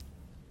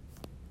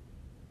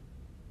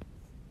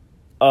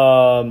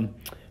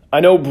I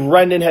know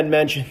Brendan had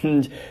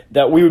mentioned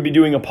that we would be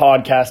doing a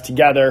podcast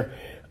together,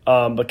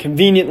 but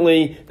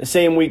conveniently, the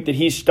same week that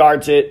he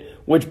starts it,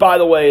 which, by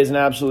the way, is an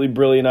absolutely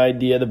brilliant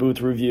idea, the booth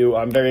review.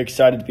 I'm very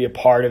excited to be a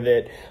part of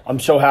it. I'm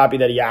so happy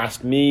that he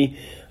asked me.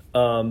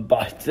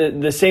 But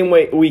the same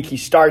week he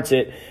starts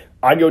it,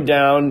 I go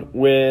down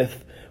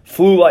with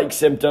flu-like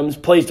symptoms,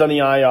 placed on the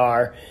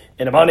IR,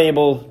 and I'm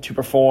unable to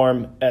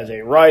perform as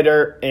a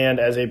writer and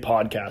as a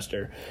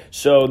podcaster.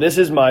 So this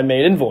is my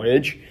maiden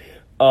voyage.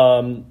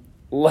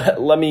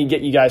 Let me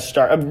get you guys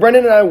started.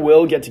 Brendan and I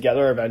will get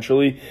together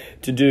eventually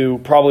to do,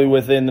 probably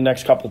within the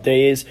next couple of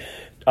days,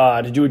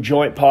 to do a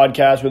joint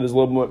podcast where there's a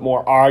little bit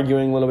more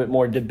arguing, a little bit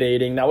more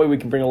debating. That way we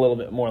can bring a little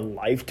bit more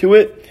life to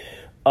it.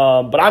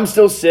 But I'm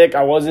still sick.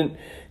 I wasn't,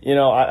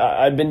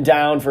 I've been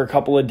down for a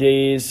couple of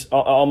days,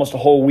 almost a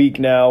whole week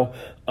now.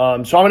 So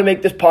I'm going to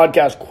make this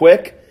podcast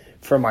quick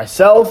for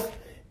myself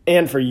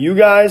and for you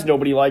guys.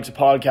 Nobody likes a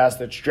podcast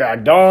that's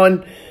dragged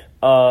on.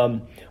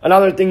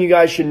 Another thing you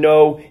guys should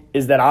know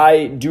is that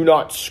I do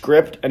not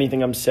script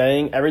anything I'm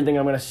saying. Everything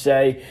I'm going to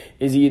say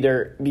is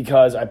either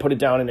because I put it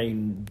down in a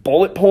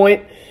bullet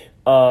point.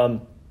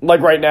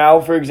 Like right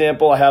now, for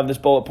example, I have this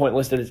bullet point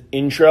listed as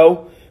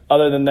intro.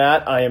 Other than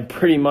that, I am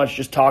pretty much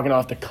just talking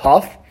off the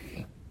cuff,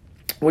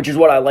 which is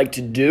what I like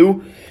to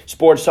do.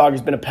 Sports talk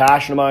has been a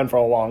passion of mine for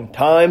a long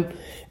time,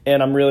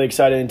 and I'm really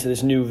excited into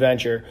this new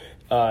venture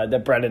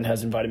that Brendan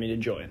has invited me to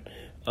join.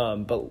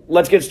 But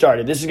let's get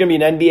started. This is going to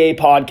be an NBA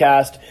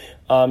podcast.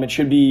 It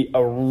should be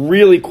a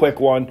really quick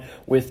one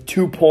with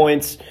 2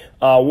 points.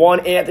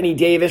 One, Anthony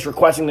Davis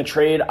requesting the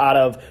trade out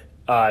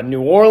of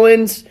New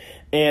Orleans,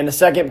 and the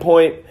second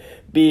point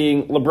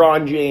being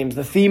LeBron James.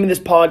 The theme of this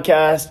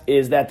podcast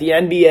is that the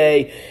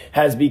NBA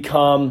has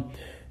become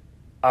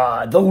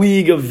the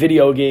league of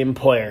video game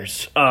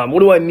players. What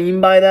do I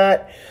mean by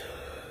that?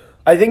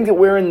 I think that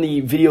we're in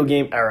the video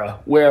game era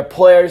where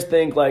players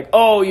think like,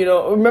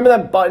 remember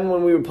that button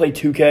when we would play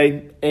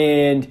 2K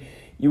and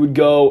you would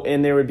go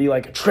and there would be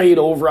like a trade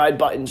override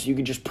button so you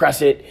could just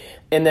press it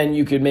and then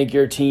you could make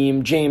your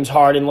team James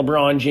Harden,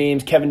 LeBron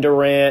James, Kevin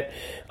Durant,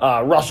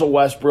 Russell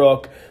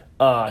Westbrook,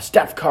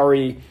 Steph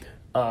Curry,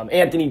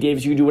 Anthony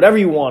Davis. You could do whatever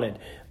you wanted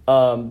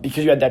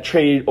because you had that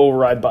trade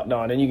override button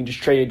on and you can just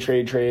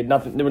trade,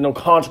 nothing. There were no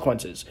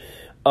consequences.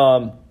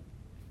 And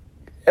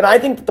I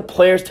think that the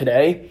players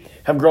today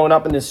have grown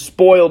up in this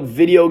spoiled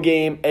video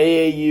game,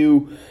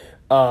 AAU,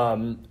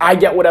 I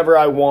get whatever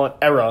I want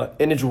era,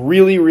 and it's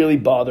really, really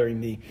bothering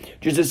me.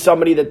 Just as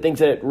somebody that thinks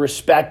that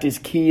respect is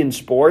key in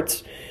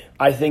sports,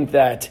 I think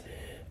that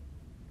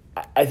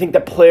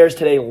players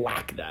today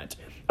lack that.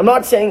 I'm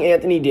not saying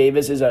Anthony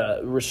Davis is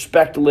a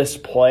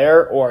respectless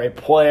player or a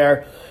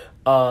player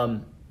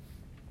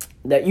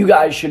that you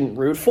guys shouldn't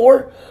root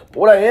for, but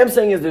what I am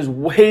saying is there's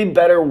way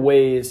better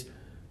ways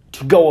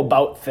to go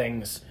about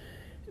things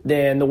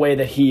than the way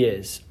that he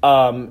is.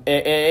 And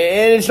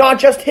it's not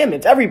just him,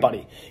 it's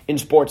everybody in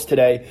sports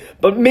today.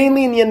 But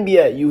mainly in the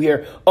NBA, you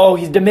hear, oh,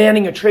 he's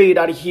demanding a trade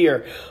out of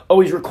here. Oh,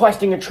 he's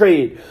requesting a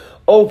trade.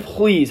 Oh,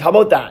 please, how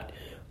about that?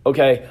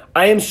 Okay,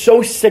 I am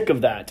so sick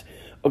of that.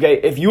 Okay,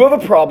 if you have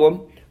a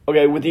problem,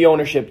 with the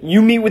ownership,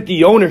 you meet with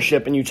the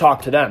ownership and you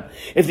talk to them.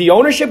 If the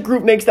ownership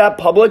group makes that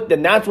public,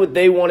 then that's what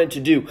they wanted to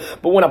do.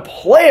 But when a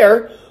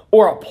player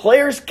or a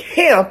player's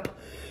camp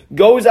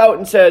goes out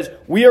and says,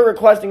 we are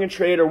requesting a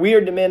trade or we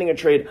are demanding a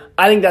trade,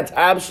 I think that's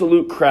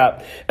absolute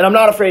crap. And I'm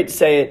not afraid to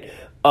say it.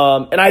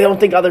 And I don't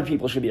think other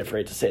people should be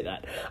afraid to say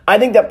that. I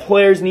think that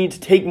players need to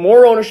take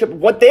more ownership of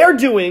what they're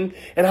doing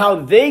and how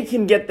they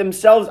can get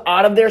themselves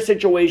out of their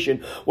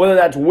situation, whether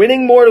that's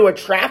winning more to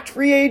attract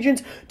free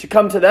agents to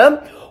come to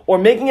them or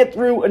making it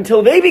through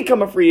until they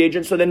become a free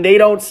agent so then they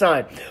don't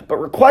sign. But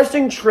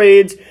requesting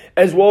trades,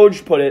 as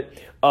Woj put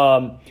it,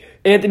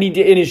 Anthony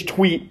in his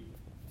tweet,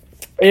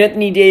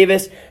 Anthony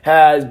Davis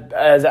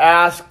has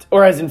asked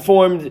or has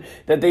informed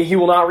that he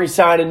will not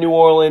resign in New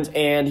Orleans,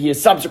 and he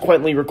is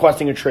subsequently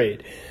requesting a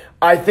trade.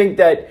 I think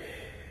that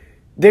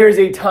there's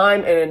a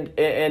time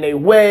and a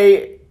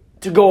way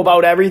to go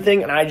about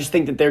everything, and I just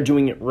think that they're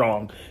doing it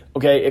wrong.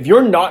 Okay, if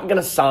you're not going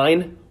to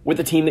sign with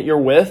the team that you're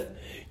with,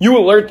 you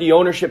alert the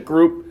ownership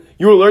group,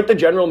 you alert the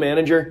general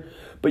manager,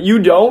 but you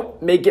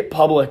don't make it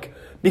public.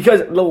 Because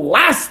the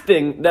last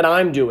thing that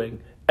I'm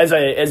doing as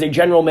a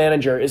general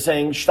manager is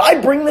saying, should I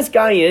bring this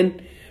guy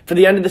in for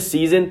the end of the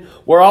season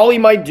where all he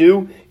might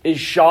do is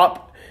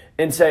shop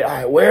and say, all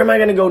right, where am I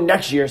going to go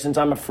next year since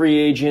I'm a free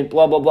agent,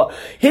 blah, blah, blah.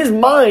 His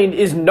mind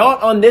is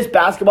not on this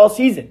basketball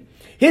season.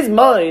 His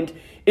mind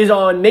is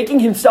on making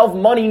himself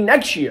money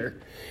next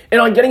year and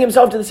on getting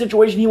himself to the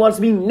situation he wants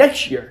to be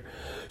next year.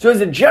 So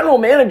as a general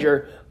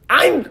manager,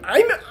 I'm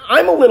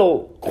a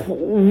little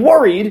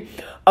worried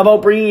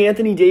about bringing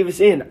Anthony Davis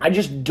in. I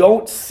just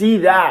don't see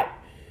that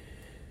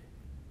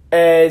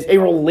as a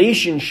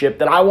relationship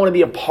that I want to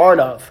be a part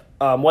of,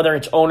 whether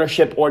it's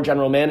ownership or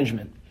general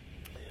management.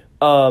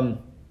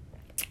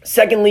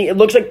 Secondly, it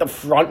looks like the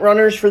front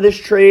runners for this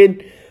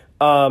trade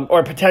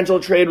or potential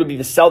trade would be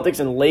the Celtics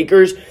and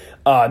Lakers.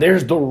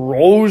 There's the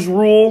Rose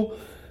rule.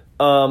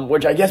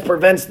 which I guess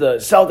prevents the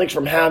Celtics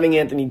from having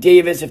Anthony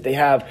Davis if they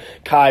have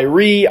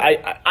Kyrie.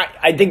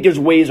 I think there's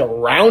ways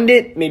around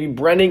it. Maybe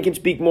Brendan can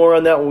speak more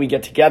on that when we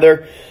get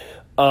together.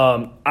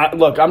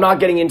 Look, I'm not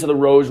getting into the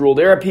Rose Rule.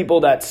 There are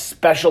people that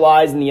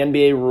specialize in the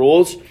NBA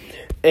rules,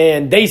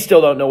 and they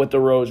still don't know what the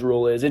Rose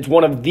Rule is. It's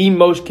one of the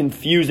most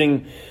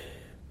confusing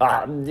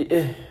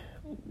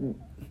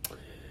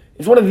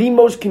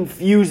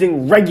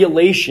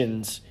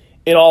regulations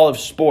in all of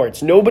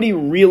sports. Nobody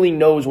really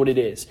knows what it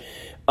is.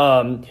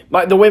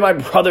 The way my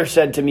brother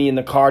said to me in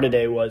the car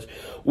today was,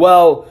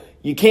 well,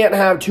 you can't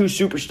have two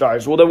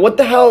superstars. Well, then what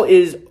the hell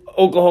is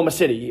Oklahoma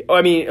City?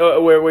 I mean,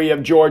 where you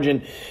have George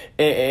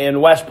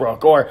and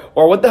Westbrook, or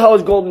what the hell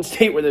is Golden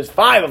State where there's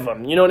 5 of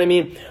them? You know what I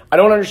mean? I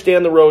don't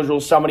understand the Rose Rule.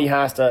 Somebody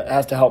has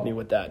to help me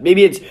with that.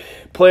 Maybe it's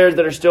players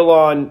that are still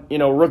on,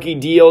 rookie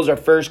deals or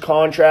first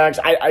contracts.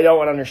 I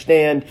don't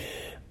understand.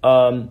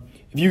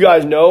 If you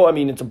guys know, I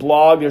mean, it's a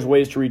blog. There's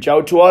ways to reach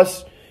out to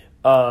us.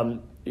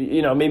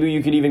 Maybe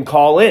you could even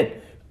call in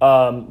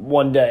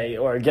one day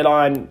or get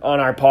on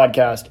our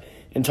podcast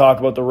and talk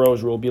about the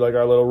Rose Rule, be like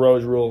our little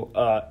Rose Rule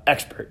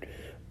expert.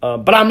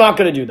 But I'm not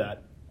going to do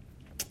that.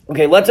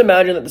 Okay, let's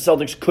imagine that the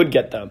Celtics could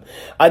get them.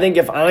 I think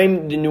if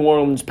I'm the New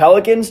Orleans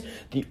Pelicans,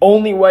 the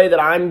only way that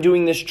I'm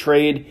doing this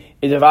trade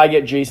is if I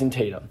get Jason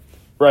Tatum,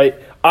 right?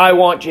 I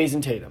want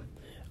Jason Tatum.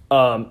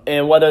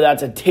 And whether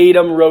that's a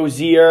Tatum,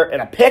 Rozier,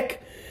 and a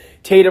pick,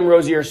 Tatum,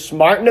 Rozier,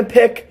 Smart, and a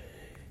pick,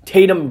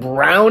 Tatum,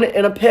 Brown,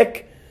 and a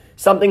pick,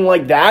 something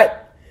like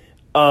that.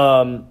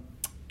 And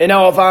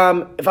now if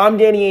I'm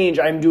Danny Ainge,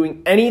 I'm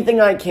doing anything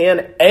I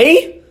can,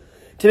 A,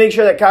 to make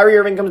sure that Kyrie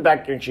Irving comes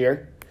back next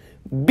year.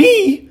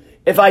 B,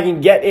 if I can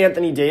get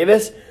Anthony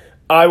Davis,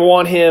 I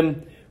want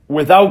him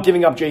without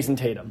giving up Jason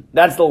Tatum.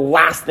 That's the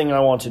last thing I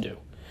want to do.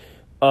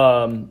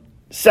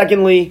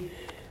 Secondly,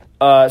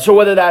 so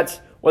whether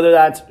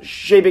that's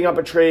shaping up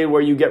a trade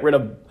where you get rid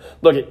of,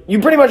 you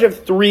pretty much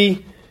have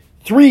three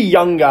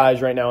young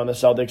guys right now in the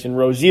Celtics, in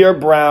Rozier,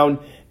 Brown,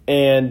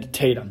 and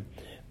Tatum.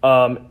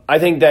 I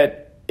think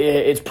that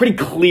it's pretty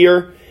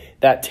clear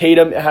that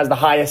Tatum has the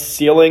highest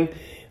ceiling.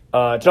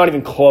 It's not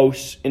even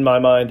close in my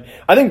mind.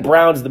 I think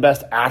Brown's the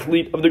best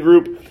athlete of the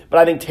group, but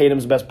I think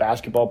Tatum's the best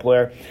basketball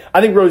player.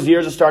 I think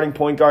Rozier's a starting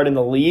point guard in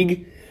the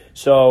league,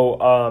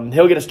 so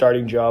he'll get a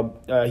starting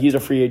job. He's a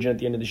free agent at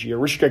the end of this year,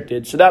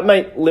 restricted, so that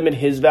might limit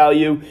his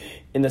value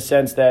in the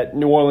sense that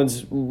New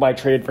Orleans might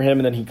trade for him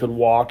and then he could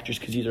walk just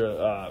because he's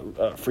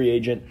a free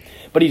agent,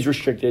 but he's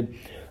restricted.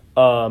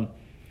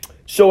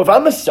 So if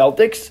I'm the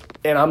Celtics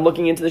and I'm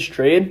looking into this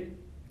trade,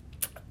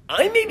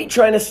 I may be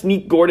trying to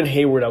sneak Gordon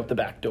Hayward out the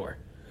back door.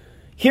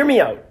 Hear me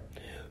out.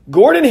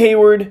 Gordon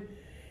Hayward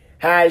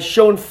has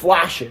shown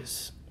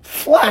flashes,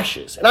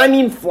 and I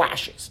mean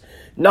flashes.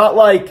 Not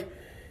like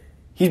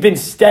he's been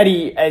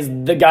steady as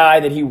the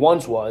guy that he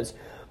once was,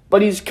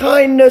 but he's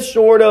kind of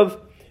sort of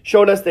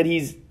showed us that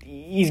he's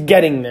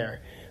getting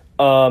there,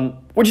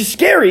 which is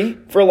scary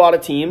for a lot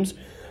of teams.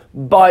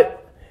 But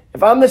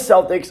if I'm the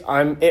Celtics,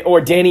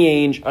 or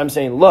Danny Ainge, I'm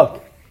saying,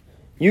 look,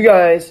 you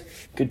guys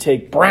could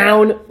take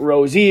Brown,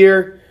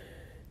 Rozier,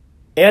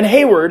 and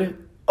Hayward.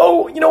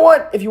 Oh, you know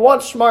what? If you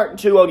want Smart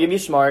too, I'll give you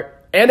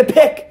Smart and a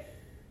pick,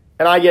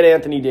 and I get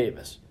Anthony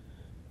Davis.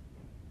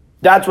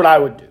 That's what I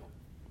would do.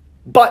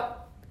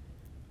 But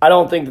I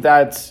don't think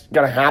that's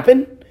going to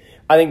happen.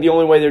 I think the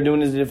only way they're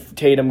doing it is if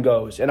Tatum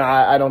goes, and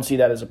I don't see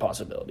that as a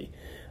possibility.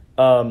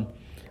 I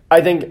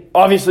think,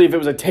 obviously, if it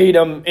was a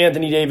Tatum,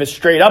 Anthony Davis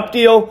straight-up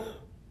deal,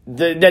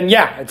 then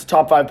yeah, it's a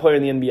top 5 player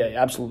in the NBA,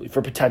 absolutely,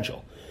 for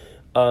potential.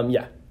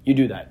 Yeah, you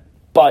do that.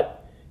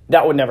 But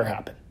that would never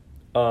happen.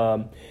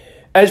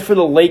 As for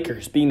the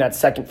Lakers being that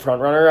second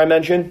frontrunner I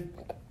mentioned,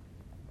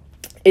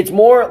 it's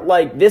more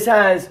like this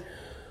has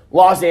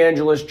Los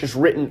Angeles just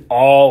written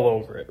all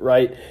over it,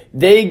 right?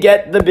 They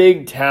get the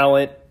big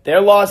talent. They're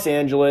Los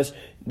Angeles.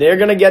 They're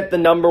gonna get the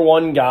number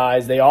one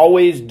guys. They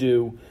always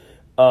do.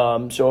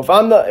 So if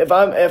I'm the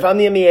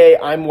NBA,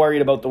 I'm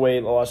worried about the way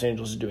Los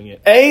Angeles is doing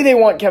it. A, they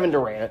want Kevin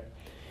Durant.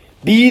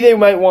 B, they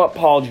might want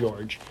Paul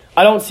George.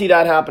 I don't see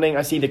that happening.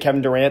 I see the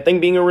Kevin Durant thing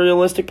being a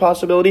realistic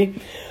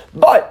possibility.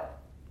 But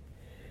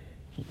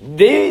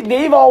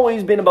they've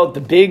always been about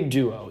the big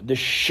duo, the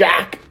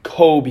Shaq,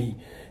 Kobe,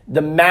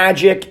 the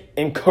Magic,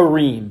 and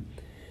Kareem.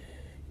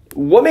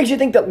 What makes you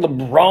think that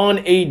LeBron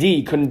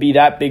AD couldn't be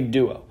that big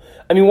duo?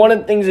 I mean, one of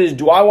the things is,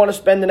 do I want to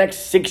spend the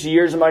next 6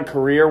 years of my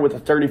career with a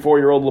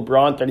 34-year-old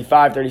LeBron,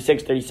 35,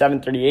 36,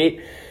 37,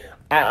 38?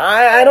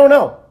 I don't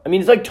know. I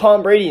mean, it's like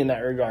Tom Brady in that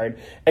regard,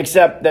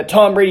 except that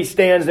Tom Brady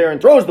stands there and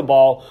throws the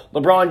ball.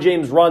 LeBron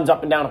James runs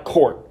up and down a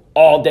court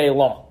all day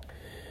long.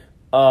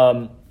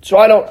 So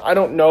I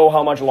don't know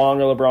how much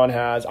longer LeBron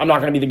has. I'm not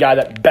going to be the guy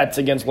that bets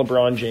against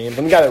LeBron James.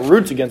 I'm the guy that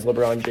roots against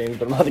LeBron James,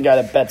 but I'm not the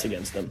guy that bets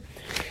against him.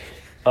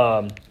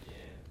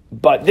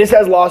 But this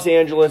has Los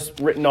Angeles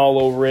written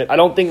all over it. I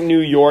don't think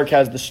New York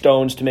has the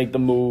stones to make the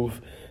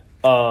move.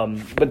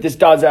 But this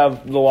does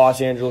have the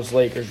Los Angeles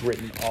Lakers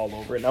written all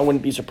over it. And I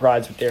wouldn't be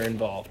surprised if they're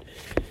involved.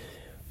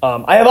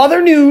 I have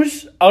other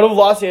news out of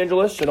Los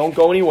Angeles, so don't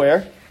go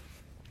anywhere.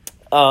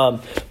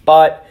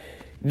 But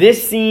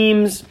This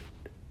seems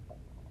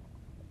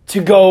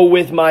to go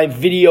with my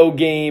video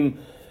game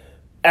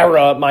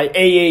era, my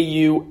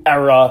AAU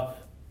era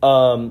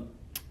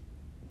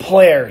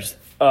players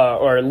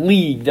or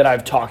league that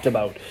I've talked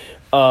about.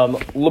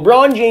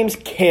 LeBron James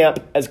camp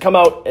has come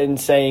out and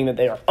saying that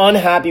they are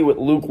unhappy with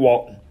Luke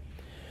Walton.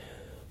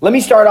 Let me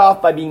start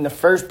off by being the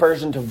first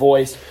person to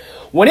voice,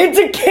 when it's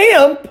a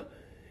camp,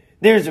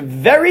 there's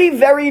very,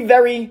 very,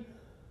 very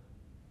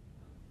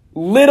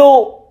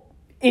little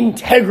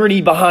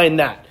integrity behind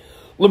that.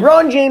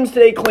 LeBron James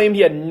today claimed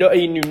he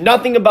knew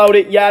nothing about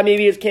it. Yeah,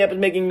 maybe his camp is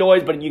making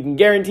noise, but you can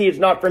guarantee it's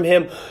not from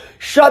him.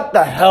 Shut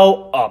the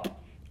hell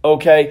up,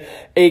 okay?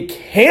 A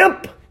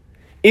camp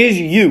is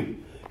you.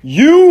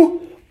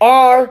 You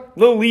are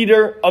the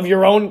leader of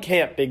your own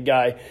camp, big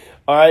guy.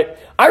 All right?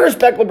 I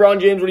respect LeBron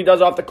James, what he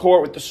does off the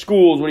court with the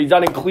schools, what he's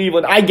done in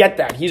Cleveland. I get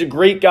that. He's a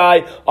great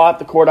guy off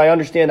the court. I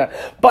understand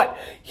that. But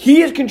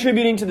he is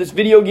contributing to this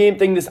video game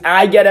thing, this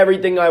I get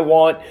everything I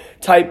want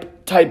type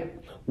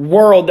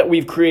world that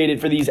we've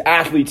created for these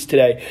athletes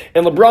today.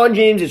 And LeBron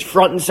James is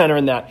front and center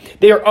in that.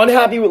 They are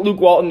unhappy with Luke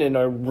Walton and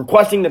are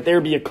requesting that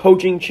there be a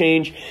coaching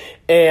change.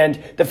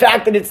 And the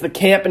fact that it's the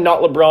camp and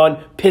not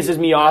LeBron pisses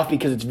me off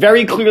because it's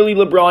very clearly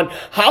LeBron.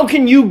 How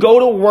can you go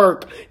to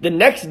work the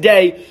next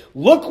day,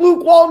 look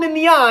Luke Walton in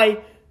the eye,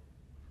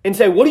 and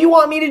say, what do you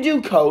want me to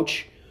do,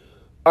 coach?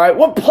 All right,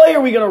 what play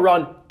are we going to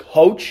run,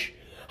 coach?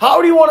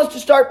 How do you want us to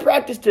start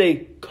practice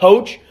today,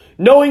 coach?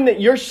 Knowing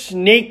that you're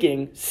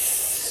snaking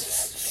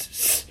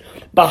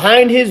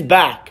behind his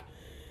back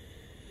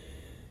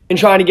and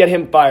trying to get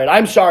him fired.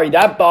 I'm sorry,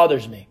 that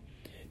bothers me.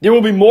 There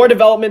will be more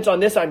developments on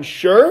this, I'm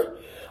sure.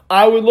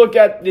 I would look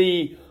at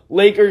the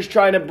Lakers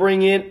trying to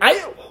bring in...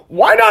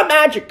 why not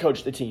Magic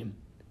coach the team?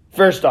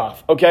 First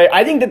off, okay?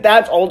 I think that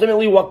that's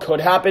ultimately what could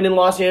happen in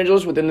Los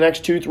Angeles within the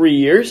next 2-3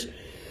 years.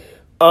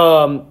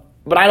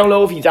 But I don't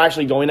know if he's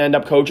actually going to end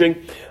up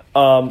coaching.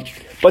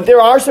 But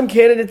there are some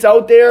candidates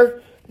out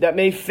there that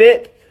may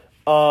fit.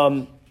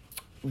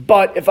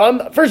 But if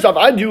I'm... First off,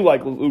 I do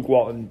like Luke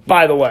Walton,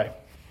 by the way.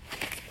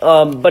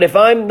 But if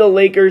I'm the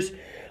Lakers,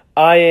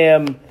 I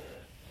am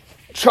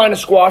trying to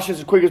squash this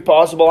as quick as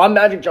possible. I'm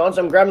Magic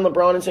Johnson. I'm grabbing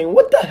LeBron and saying,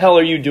 what the hell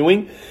are you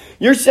doing?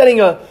 You're setting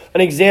an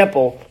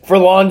example for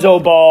Lonzo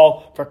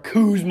Ball, for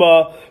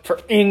Kuzma, for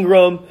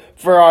Ingram,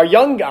 for our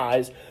young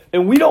guys.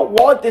 And we don't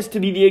want this to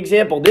be the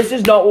example. This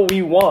is not what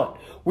we want.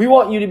 We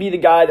want you to be the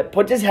guy that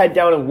puts his head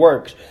down and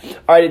works.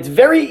 All right, it's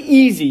very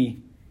easy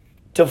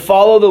to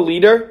follow the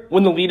leader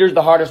when the leader's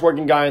the hardest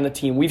working guy on the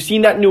team. We've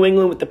seen that in New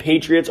England with the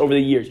Patriots over the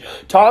years.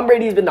 Tom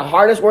Brady has been the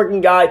hardest working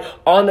guy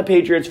on the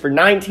Patriots for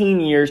 19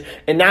 years,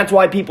 and that's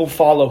why people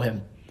follow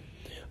him.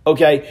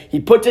 Okay? He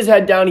puts his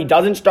head down, he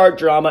doesn't start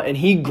drama, and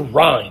he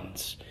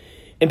grinds.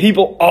 And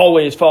people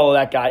always follow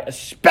that guy,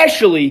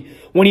 especially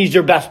when he's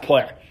your best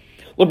player.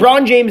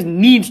 LeBron James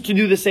needs to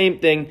do the same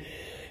thing,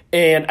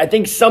 and I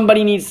think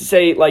somebody needs to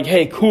say, like,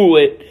 hey, cool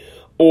it,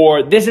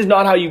 or this is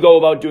not how you go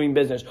about doing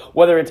business.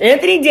 Whether it's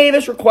Anthony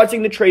Davis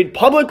requesting the trade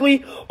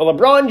publicly or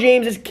LeBron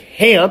James's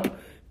camp,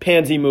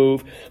 pansy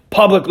move,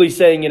 publicly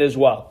saying it as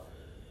well.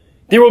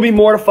 There will be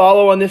more to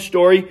follow on this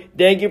story.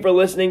 Thank you for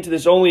listening to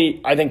this only,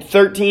 I think,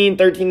 13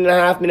 and a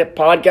half minute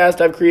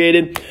podcast I've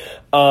created.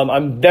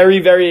 I'm very,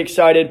 very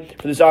excited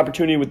for this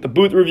opportunity with the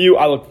Booth Review.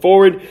 I look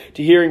forward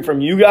to hearing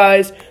from you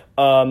guys.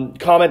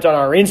 Comment on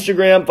our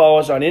Instagram. Follow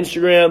us on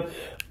Instagram.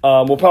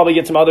 We'll probably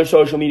get some other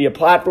social media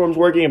platforms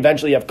working,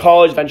 eventually have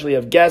college, eventually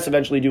have guests,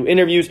 eventually do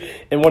interviews.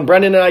 And when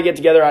Brendan and I get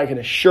together, I can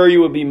assure you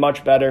it will be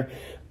much better.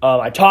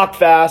 I talk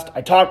fast.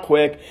 I talk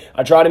quick.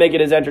 I try to make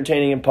it as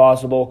entertaining as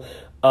possible.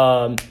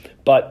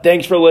 But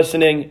thanks for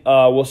listening.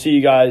 We'll see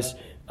you guys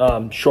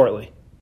shortly.